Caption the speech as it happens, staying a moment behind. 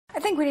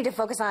think we need to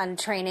focus on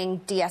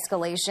training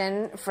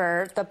de-escalation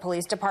for the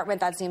police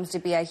department. That seems to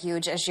be a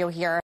huge issue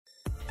here.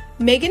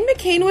 Meghan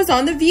McCain was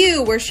on The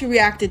View, where she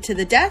reacted to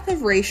the death of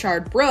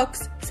Rayshard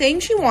Brooks, saying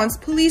she wants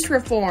police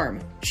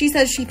reform. She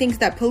says she thinks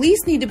that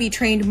police need to be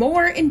trained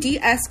more in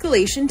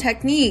de-escalation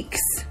techniques.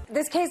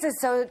 This case is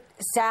so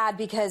sad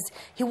because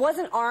he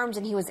wasn't armed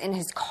and he was in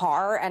his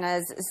car, and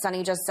as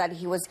Sonny just said,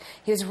 he was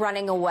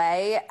running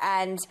away.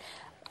 And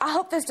I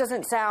hope this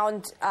doesn't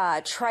sound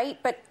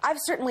trite, but I've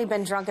certainly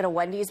been drunk at a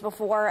Wendy's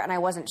before and I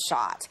wasn't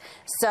shot.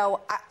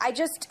 So I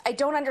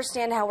don't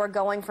understand how we're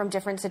going from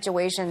different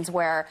situations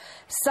where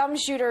some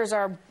shooters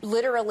are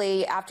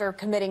literally, after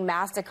committing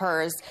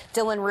massacres.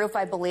 Dylan Roof,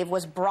 I believe,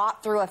 was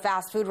brought through a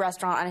fast food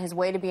restaurant on his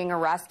way to being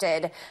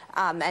arrested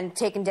and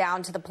taken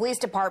down to the police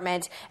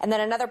department. And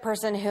then another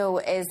person who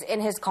is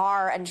in his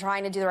car and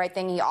trying to do the right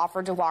thing, he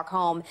offered to walk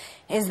home,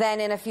 is then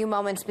in a few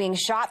moments being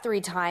shot 3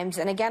 times.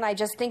 And again, I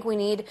just think we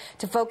need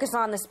to focus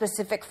on the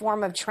specific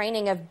form of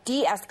training of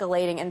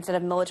de-escalating instead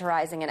of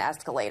militarizing and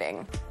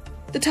escalating.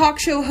 The talk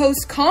show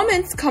host's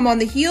comments come on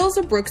the heels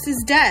of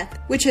Brooks' death,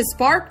 which has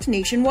sparked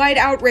nationwide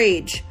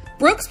outrage.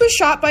 Brooks was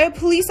shot by a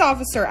police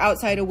officer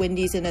outside a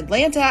Wendy's in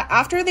Atlanta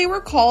after they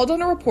were called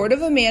on a report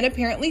of a man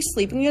apparently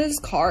sleeping in his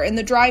car in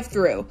the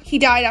drive-thru. He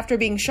died after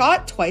being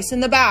shot twice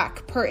in the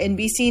back, per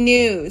NBC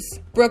News.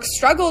 Brooks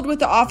struggled with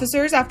the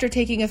officers after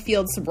taking a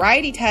field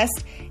sobriety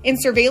test, and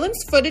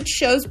surveillance footage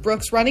shows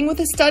Brooks running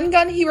with a stun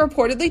gun he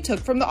reportedly took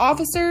from the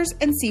officers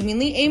and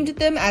seemingly aimed at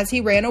them as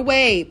he ran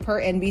away,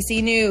 per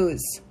NBC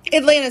News.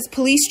 Atlanta's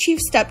police chief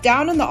stepped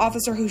down and the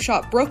officer who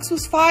shot Brooks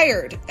was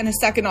fired, and a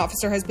second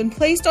officer has been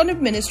placed on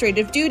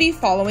administrative duty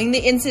following the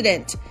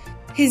incident.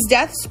 His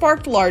death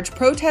sparked large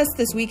protests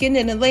this weekend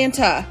in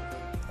Atlanta.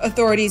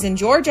 Authorities in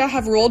Georgia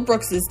have ruled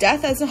Brooks'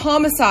 death as a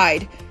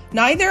homicide.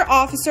 Neither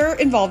officer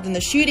involved in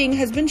the shooting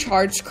has been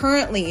charged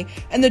currently,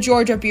 and the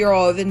Georgia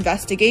Bureau of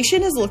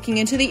Investigation is looking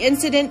into the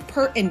incident,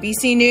 per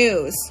NBC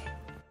News.